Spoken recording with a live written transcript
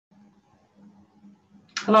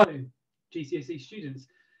Hello, GCSE students.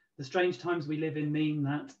 The strange times we live in mean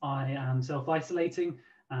that I am self-isolating,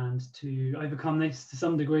 and to overcome this to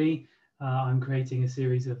some degree, I'm creating a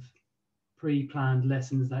series of pre-planned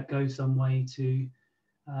lessons that go some way to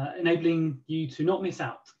enabling you to not miss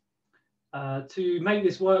out. To make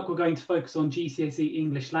this work, we're going to focus on GCSE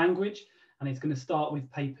English language, and it's going to start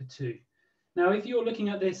with paper 2. Now, if you're looking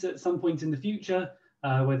at this at some point in the future,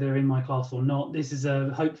 whether in my class or not, this is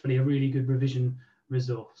hopefully a really good revision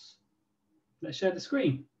resource. Let's share the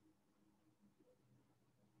screen.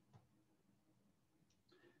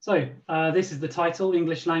 So this is the title,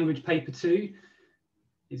 English Language Paper 2.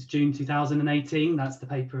 It's June 2018. That's the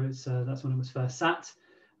paper. That's when it was first sat.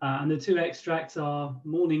 And the two extracts are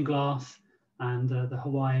Morning Glass and the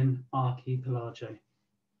Hawaiian Archipelago,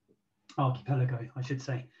 I should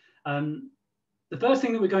say. The first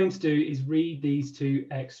thing that we're going to do is read these two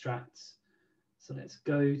extracts. So let's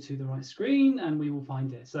go to the right screen and we will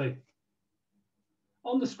find it. So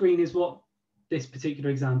on the screen is what this particular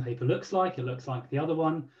exam paper looks like. It looks like the other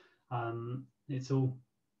one. It's all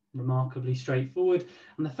remarkably straightforward.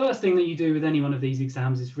 And the first thing that you do with any one of these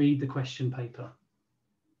exams is read the question paper.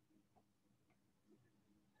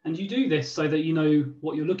 And you do this so that you know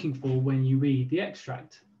what you're looking for when you read the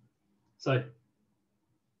extract. So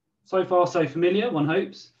far, so familiar, one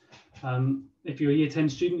hopes. If you're a Year 10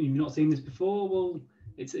 student and you've not seen this before, well,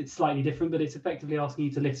 it's slightly different, but it's effectively asking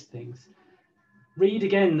you to list things. Read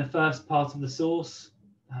again the first part of the source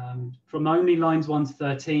from only lines 1 to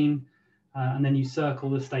 13, and then you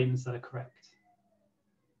circle the statements that are correct.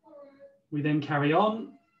 We then carry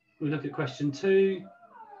on. We look at question 2,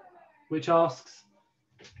 which asks,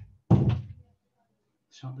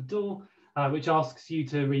 shut the door, which asks you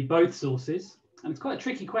to read both sources. And it's quite a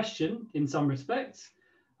tricky question in some respects.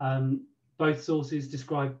 Both sources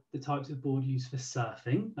describe the types of board used for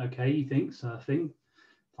surfing. Okay, you think surfing,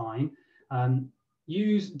 fine.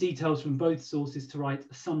 Use details from both sources to write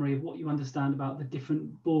a summary of what you understand about the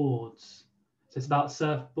different boards. So it's about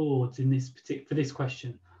surfboards in this for this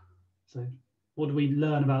question. So what do we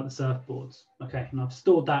learn about the surfboards? Okay, and I've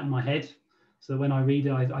stored that in my head. So when I read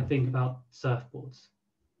it, I think about surfboards.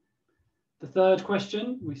 The third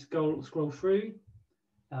question, we scroll through.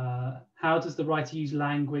 How does the writer use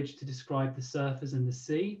language to describe the surfers and the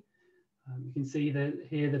sea? You can see that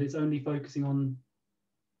here that it's only focusing on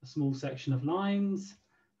a small section of lines,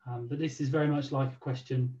 but this is very much like a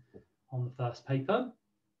question on the first paper,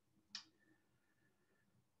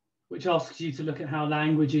 which asks you to look at how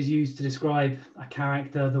language is used to describe a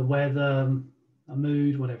character, the weather, a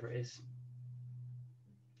mood, whatever it is.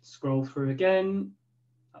 Scroll through again.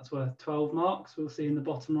 That's worth 12 marks. We'll see in the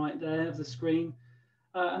bottom right there of the screen.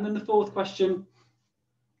 And then the fourth question,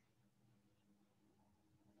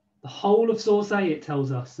 the whole of source A, it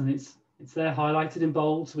tells us, and it's there highlighted in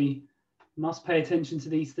bold. So we must pay attention to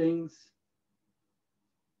these things.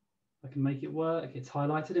 I can make it work. It's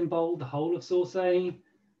highlighted in bold, the whole of source A,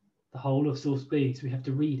 the whole of source B. So we have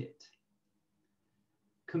to read it.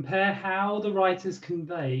 Compare how the writers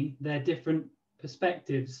convey their different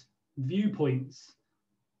perspectives, viewpoints,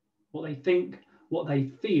 what they think, what they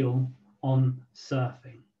feel on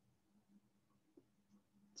surfing.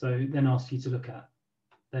 So then ask you to look at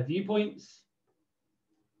their viewpoints,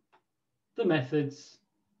 the methods,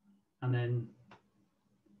 and then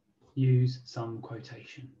use some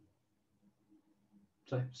quotation.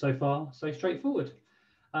 So far, so straightforward.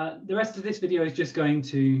 The rest of this video is just going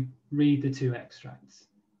to read the two extracts.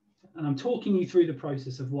 And I'm talking you through the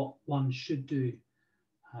process of what one should do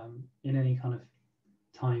in any kind of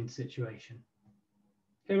timed situation.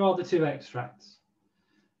 Here are the two extracts.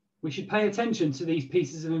 We should pay attention to these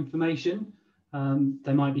pieces of information.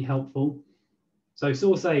 They might be helpful. So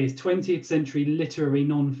source A is 20th century literary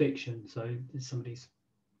non-fiction. So this is somebody's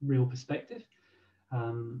real perspective.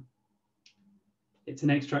 It's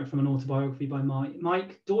an extract from an autobiography by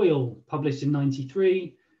Mike Doyle, published in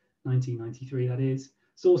 1993, that is.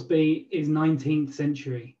 Source B is 19th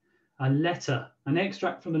century. A letter, an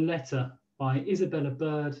extract from a letter by Isabella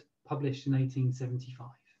Bird, published in 1875.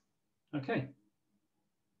 Okay.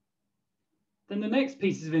 Then the next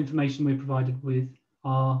pieces of information we're provided with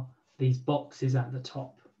are these boxes at the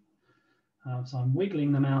top. So I'm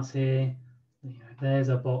wiggling the mouse here. There's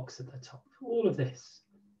a box at the top. All of this.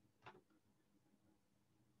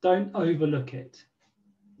 Don't overlook it.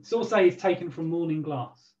 Source A is taken from Morning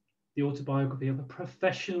Glass, the autobiography of a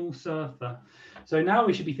professional surfer. So now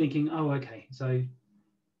we should be thinking, oh, okay, so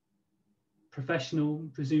professional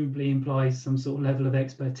presumably implies some sort of level of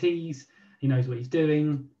expertise. He knows what he's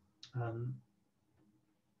doing.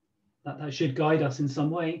 That should guide us in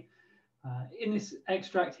some way. In this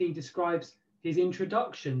extract, he describes his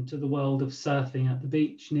introduction to the world of surfing at the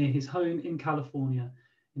beach near his home in California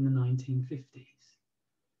in the 1950s.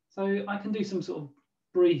 So I can do some sort of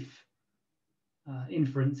brief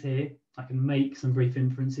inference here. I can make some brief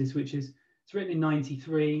inferences, which is, it's written in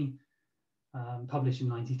 93, published in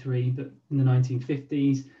 93, but in the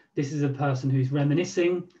 1950s. This is a person who's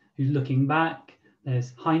reminiscing, who's looking back.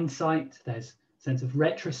 There's hindsight, there's sense of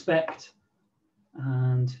retrospect.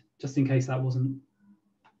 And just in case that wasn't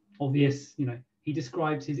obvious, you know, he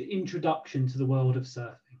describes his introduction to the world of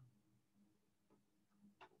surfing.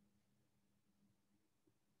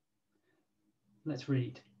 Let's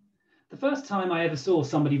read. The first time I ever saw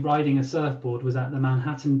somebody riding a surfboard was at the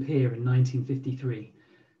Manhattan Pier in 1953.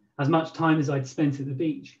 As much time as I'd spent at the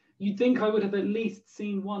beach, you'd think I would have at least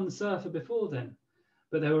seen one surfer before then.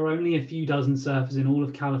 But there were only a few dozen surfers in all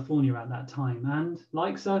of California at that time, and,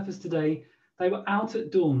 like surfers today, they were out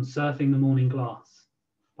at dawn surfing the morning glass.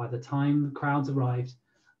 By the time the crowds arrived,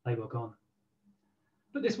 they were gone.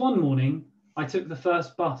 But this one morning, I took the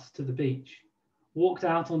first bus to the beach, walked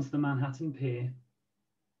out onto the Manhattan Pier,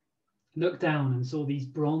 looked down and saw these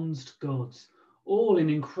bronzed gods, all in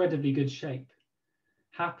incredibly good shape,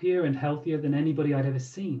 happier and healthier than anybody I'd ever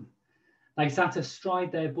seen. They sat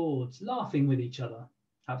astride their boards, laughing with each other.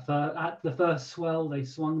 At the first swell, they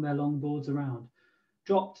swung their long boards around,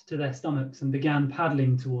 dropped to their stomachs and began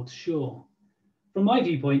paddling towards shore. From my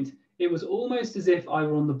viewpoint, it was almost as if I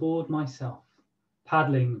were on the board myself,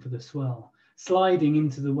 paddling for the swell, sliding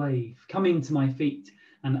into the wave, coming to my feet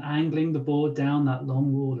and angling the board down that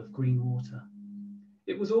long wall of green water.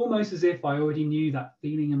 It was almost as if I already knew that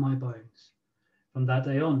feeling in my bones. From that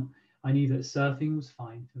day on, I knew that surfing was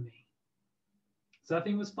fine for me.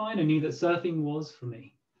 Surfing was fine. I knew that surfing was for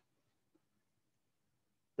me.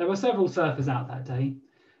 There were several surfers out that day.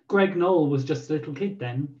 Greg Knoll was just a little kid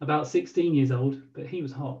then, about 16 years old, but he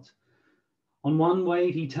was hot. On one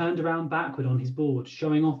wave, he turned around backward on his board,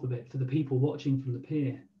 showing off a bit for the people watching from the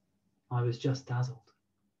pier. I was just dazzled.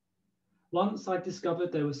 Once I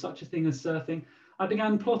discovered there was such a thing as surfing, I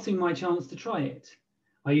began plotting my chance to try it.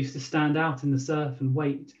 I used to stand out in the surf and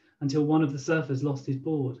wait until one of the surfers lost his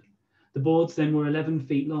board. The boards then were 11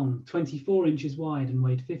 feet long, 24 inches wide, and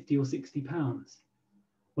weighed 50 or 60 pounds.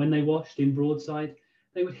 When they washed in broadside,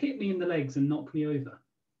 they would hit me in the legs and knock me over.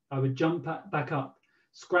 I would jump back up,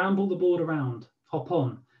 scramble the board around, hop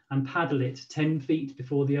on, and paddle it 10 feet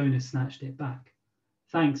before the owner snatched it back.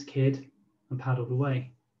 Thanks, kid, and paddled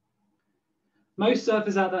away. Most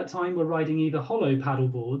surfers at that time were riding either hollow paddle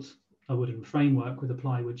boards, a wooden framework with a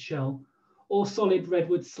plywood shell, or solid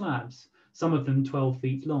redwood slabs, some of them 12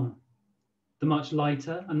 feet long. The much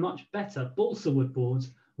lighter and much better balsa wood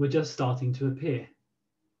boards were just starting to appear.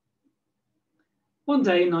 One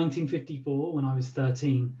day in 1954, when I was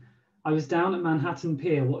 13, I was down at Manhattan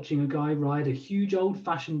Pier watching a guy ride a huge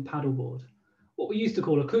old-fashioned paddleboard, what we used to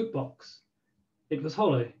call a cookbox. It was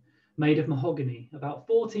hollow, made of mahogany, about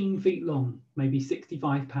 14 feet long, maybe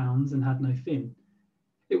 65 pounds, and had no fin.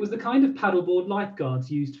 It was the kind of paddleboard lifeguards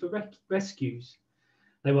used for rescues.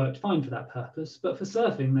 They worked fine for that purpose, but for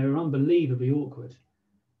surfing, they were unbelievably awkward.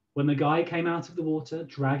 When the guy came out of the water,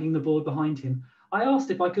 dragging the board behind him, I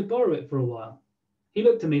asked if I could borrow it for a while. He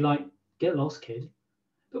looked at me like, "Get lost, kid."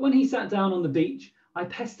 But when he sat down on the beach, I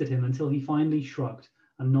pestered him until he finally shrugged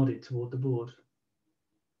and nodded toward the board.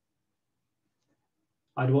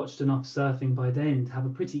 I'd watched enough surfing by then to have a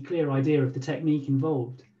pretty clear idea of the technique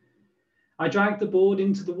involved. I dragged the board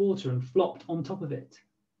into the water and flopped on top of it.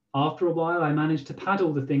 After a while, I managed to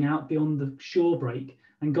paddle the thing out beyond the shore break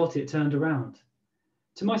and got it turned around.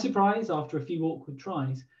 To my surprise, after a few awkward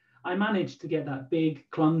tries, I managed to get that big,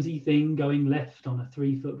 clumsy thing going left on a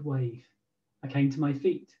 3-foot wave. I came to my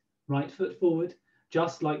feet, right foot forward,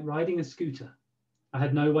 just like riding a scooter. I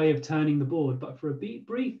had no way of turning the board, but for a few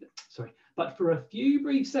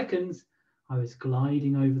brief seconds, I was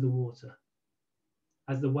gliding over the water.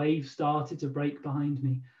 As the wave started to break behind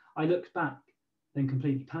me, I looked back, then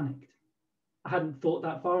completely panicked. I hadn't thought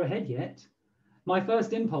that far ahead yet. My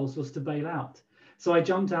first impulse was to bail out, so I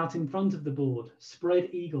jumped out in front of the board,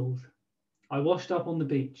 spread-eagled. I washed up on the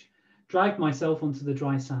beach, dragged myself onto the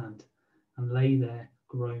dry sand, and lay there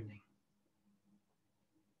groaning.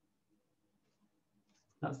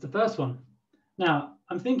 That's the first one. Now,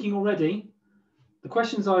 I'm thinking already, the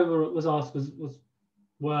questions I was asked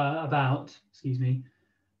were about,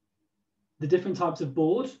 the different types of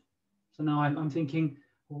board. So now I'm thinking,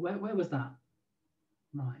 well, where was that?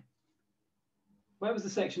 Right. Where was the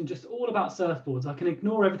section just all about surfboards? I can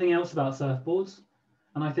ignore everything else about surfboards.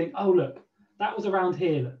 And I think, oh, look, that was around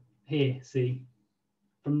here, see,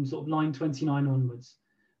 from sort of line 29 onwards.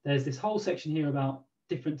 There's this whole section here about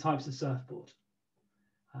different types of surfboard.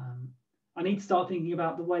 I need to start thinking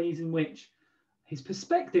about the ways in which his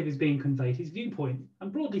perspective is being conveyed, his viewpoint.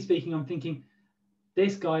 And broadly speaking, I'm thinking,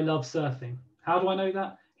 this guy loves surfing. How do I know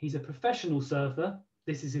that? He's a professional surfer.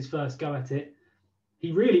 This is his first go at it.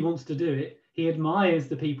 He really wants to do it. He admires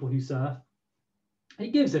the people who surf. He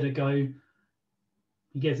gives it a go.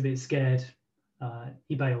 He gets a bit scared.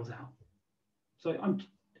 He bails out. So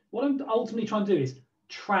what I'm ultimately trying to do is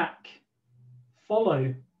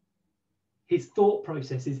follow his thought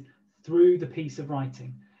processes through the piece of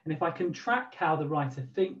writing. And if I can track how the writer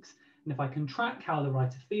thinks, and if I can track how the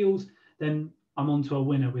writer feels, then I'm on to a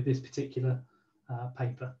winner with this particular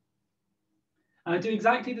paper. And I do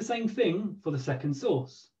exactly the same thing for the second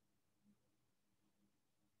source.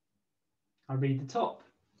 I read the top.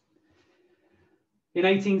 In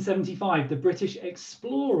 1875, the British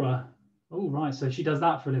explorer, oh right, so she does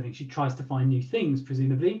that for a living. She tries to find new things,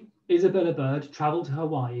 presumably. Isabella Bird travelled to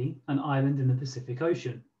Hawaii, an island in the Pacific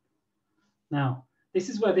Ocean. Now, this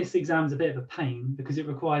is where this exam's a bit of a pain because it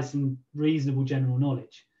requires some reasonable general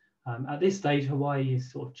knowledge. At this stage, Hawaii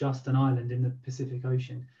is sort of just an island in the Pacific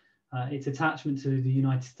Ocean. Its attachment to the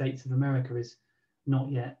United States of America is not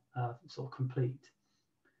yet sort of complete.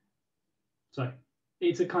 So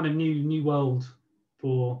it's a kind of new world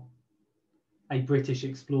for a British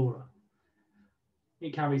explorer.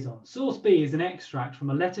 It carries on. Source B is an extract from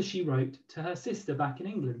a letter she wrote to her sister back in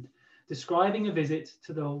England, describing a visit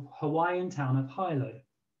to the Hawaiian town of Hilo.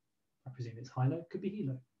 I presume it's Hilo, could be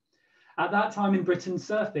Hilo. At that time in Britain,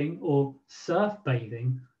 surfing or surf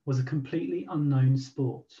bathing was a completely unknown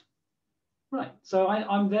sport. Right, so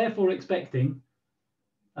I'm therefore expecting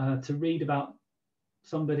to read about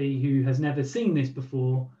somebody who has never seen this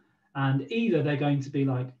before, and either they're going to be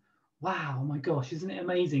like, wow, oh my gosh, isn't it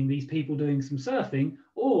amazing, these people doing some surfing,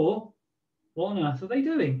 or what on earth are they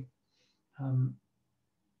doing?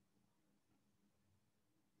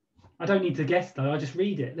 I don't need to guess though, I just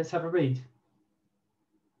read it. Let's have a read.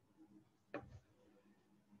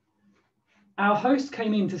 Our host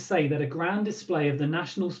came in to say that a grand display of the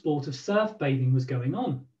national sport of surf bathing was going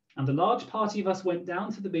on, and a large party of us went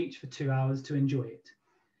down to the beach for 2 hours to enjoy it.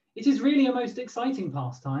 It is really a most exciting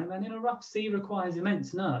pastime, and in a rough sea requires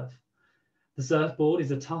immense nerve. The surfboard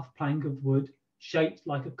is a tough plank of wood shaped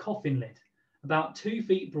like a coffin lid, about 2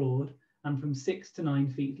 feet broad and from 6 to 9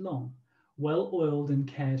 feet long, well oiled and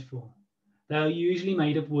cared for. They are usually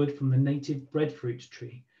made of wood from the native breadfruit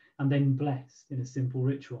tree and then blessed in a simple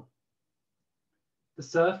ritual. The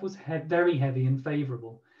surf was very heavy and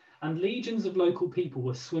favourable, and legions of local people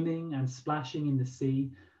were swimming and splashing in the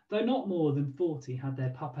sea, though not more than 40 had their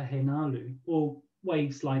papahenalu, or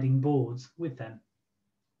wave-sliding boards, with them.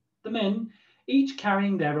 The men, each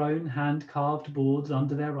carrying their own hand-carved boards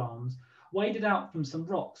under their arms, waded out from some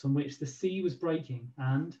rocks on which the sea was breaking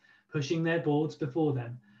and, pushing their boards before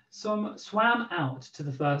them, some swam out to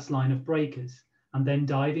the first line of breakers, and then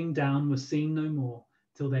diving down was seen no more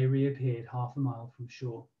till they reappeared half a mile from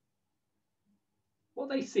shore. What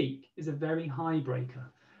they seek is a very high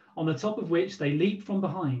breaker, on the top of which they leap from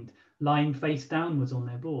behind, lying face downwards on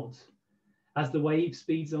their boards. As the wave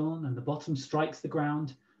speeds on and the bottom strikes the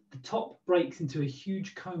ground, the top breaks into a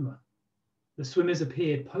huge coma. The swimmers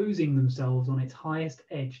appear posing themselves on its highest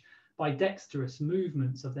edge by dexterous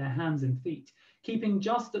movements of their hands and feet, keeping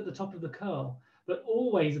just at the top of the curl, but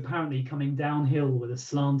always apparently coming downhill with a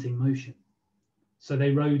slanting motion. So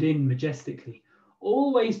they rode in majestically,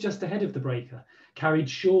 always just ahead of the breaker, carried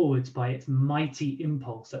shorewards by its mighty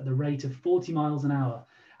impulse at the rate of 40 miles an hour,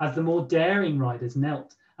 as the more daring riders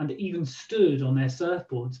knelt and even stood on their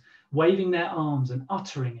surfboards, waving their arms and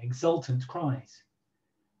uttering exultant cries.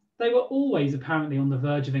 They were always apparently on the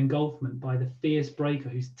verge of engulfment by the fierce breaker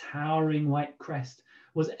whose towering white crest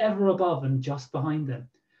was ever above and just behind them.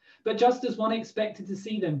 But just as one expected to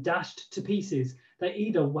see them dashed to pieces, they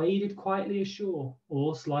either waded quietly ashore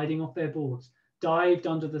or, sliding off their boards, dived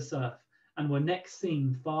under the surf and were next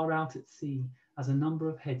seen far out at sea as a number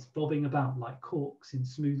of heads bobbing about like corks in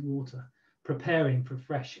smooth water, preparing for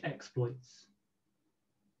fresh exploits.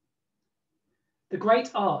 The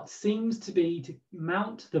great art seems to be to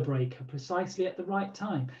mount the breaker precisely at the right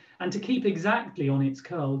time and to keep exactly on its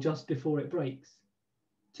curl just before it breaks.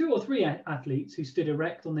 2 or 3 athletes who stood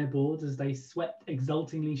erect on their boards as they swept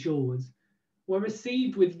exultingly shorewards were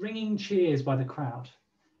received with ringing cheers by the crowd.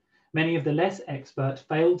 Many of the less expert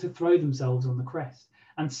failed to throw themselves on the crest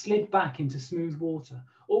and slid back into smooth water,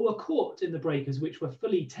 or were caught in the breakers which were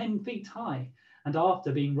fully 10 feet high, and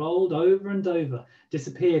after being rolled over and over,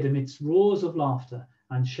 disappeared amidst roars of laughter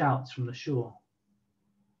and shouts from the shore.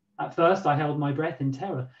 At first I held my breath in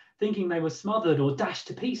terror, thinking they were smothered or dashed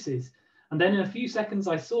to pieces, And then in a few seconds,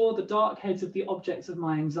 I saw the dark heads of the objects of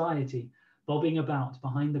my anxiety bobbing about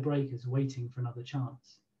behind the breakers, waiting for another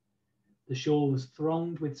chance. The shore was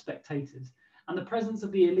thronged with spectators, and the presence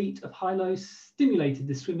of the elite of high-low stimulated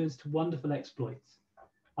the swimmers to wonderful exploits.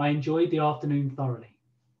 I enjoyed the afternoon thoroughly.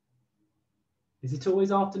 Is it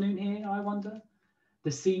always afternoon here, I wonder?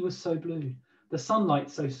 The sea was so blue, the sunlight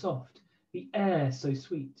so soft, the air so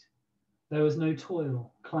sweet. There was no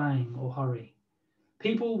toil, clang, or hurry.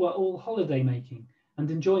 People were all holiday making and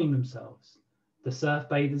enjoying themselves. The surf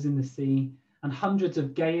bathers in the sea, and hundreds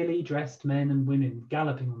of gaily dressed men and women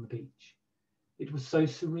galloping on the beach. It was so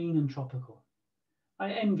serene and tropical.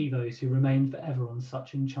 I envy those who remain forever on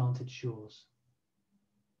such enchanted shores.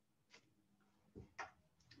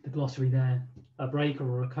 The glossary there, a breaker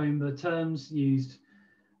or a comber, terms used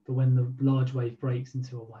for when the large wave breaks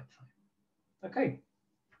into a white foam. Okay,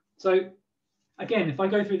 so again, if I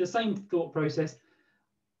go through the same thought process,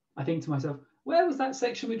 I think to myself, where was that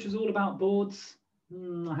section which was all about boards?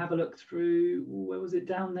 I have a look through. Where was it?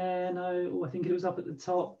 Down there? No. I think it was up at the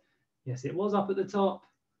top. Yes, it was up at the top.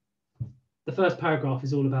 The first paragraph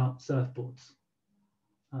is all about surfboards.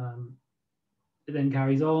 It then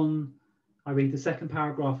carries on. I read the second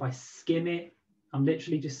paragraph. I skim it. I'm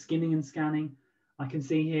literally just skimming and scanning. I can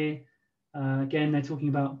see here, again, they're talking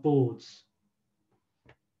about boards.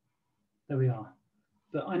 There we are.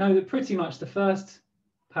 But I know that pretty much the first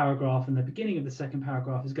paragraph and the beginning of the second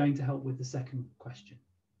paragraph is going to help with the second question.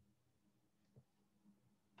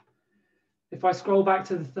 If I scroll back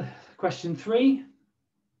to the question 3,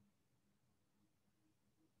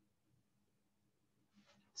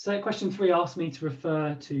 so question 3 asks me to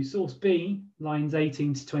refer to source B, lines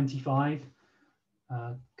 18 to 25,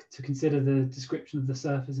 to consider the description of the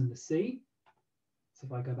surfers and the sea. So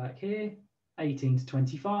if I go back here, 18 to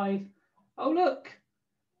 25, oh look,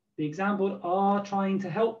 the exam board are trying to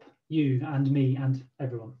help you and me and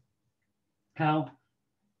everyone. How?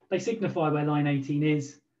 They signify where line 18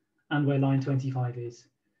 is and where line 25 is.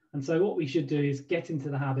 And so what we should do is get into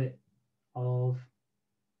the habit of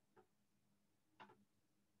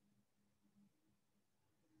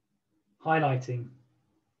highlighting.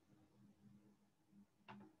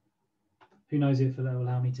 Who knows if it will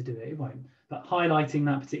allow me to do it? It won't. But highlighting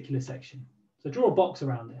that particular section. So draw a box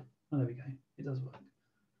around it. Oh, there we go. It does work.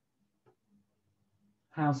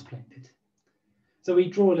 How splendid. So we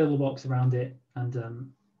draw a little box around it,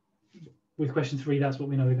 and with question 3, that's what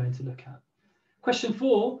we know we're going to look at. Question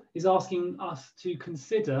 4 is asking us to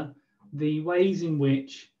consider the ways in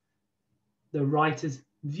which the writer's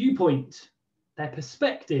viewpoint, their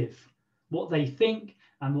perspective, what they think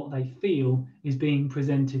and what they feel is being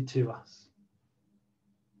presented to us.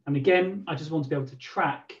 And again, I just want to be able to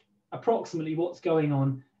track approximately what's going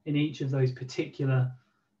on in each of those particular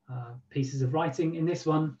pieces of writing. In this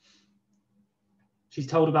one, she's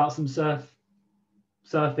told about some surf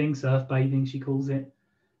bathing, she calls it.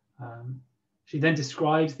 She then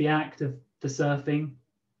describes the act of the surfing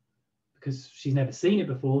because she's never seen it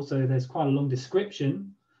before, so there's quite a long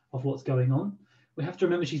description of what's going on. We have to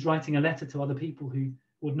remember she's writing a letter to other people who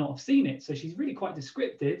would not have seen it, so she's really quite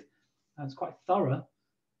descriptive. It's quite thorough,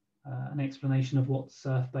 an explanation of what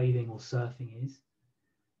surf bathing or surfing is.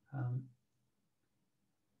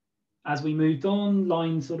 As we moved on,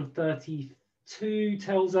 line sort of 32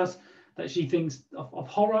 tells us that she thinks of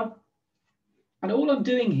horror. And all I'm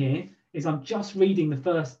doing here is I'm just reading the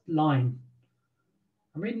first line.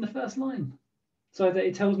 I'm reading the first line so that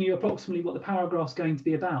it tells me approximately what the paragraph's going to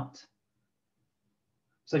be about.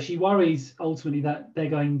 So she worries ultimately that they're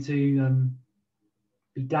going to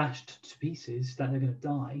be dashed to pieces, that they're going to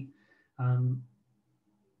die.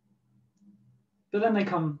 But then they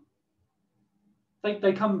come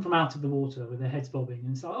from out of the water with their heads bobbing,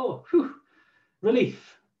 and so, oh, whew,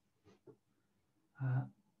 relief.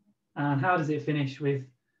 And how does it finish? With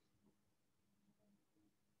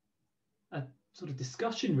a sort of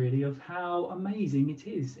discussion, really, of how amazing it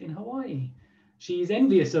is in Hawaii. She's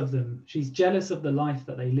envious of them. She's jealous of the life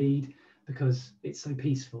that they lead because it's so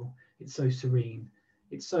peaceful, it's so serene,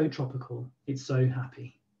 it's so tropical, it's so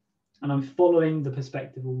happy. And I'm following the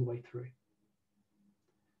perspective all the way through.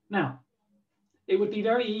 Now, it would be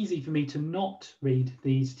very easy for me to not read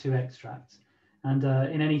these 2 extracts. And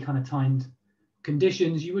in any kind of timed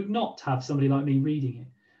conditions, you would not have somebody like me reading it.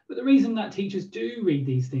 But the reason that teachers do read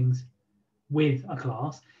these things with a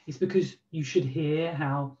class is because you should hear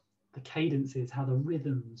how the cadences, how the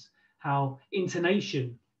rhythms, how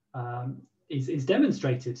intonation is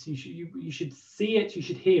demonstrated. So you should see it, you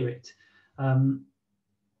should hear it.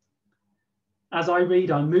 As I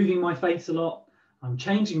read, I'm moving my face a lot, I'm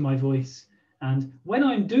changing my voice, And when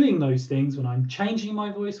I'm doing those things, when I'm changing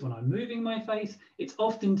my voice, when I'm moving my face, it's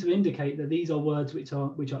often to indicate that these are words which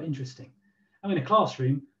are interesting. And in a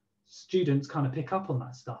classroom, students kind of pick up on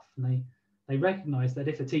that stuff, and they recognize that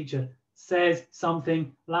if a teacher says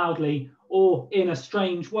something loudly or in a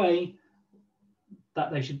strange way,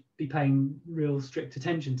 that they should be paying real strict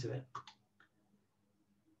attention to it.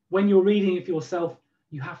 When you're reading it for yourself,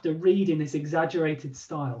 you have to read in this exaggerated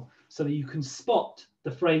style so that you can spot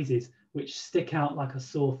the phrases which stick out like a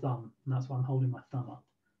sore thumb. And that's why I'm holding my thumb up.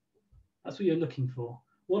 That's what you're looking for.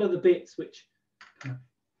 What are the bits which kind of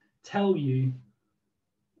tell you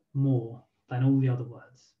more than all the other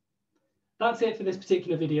words? That's it for this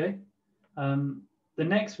particular video. The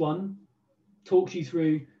next one talks you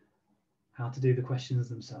through how to do the questions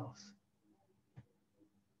themselves.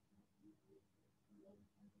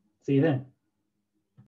 See you then.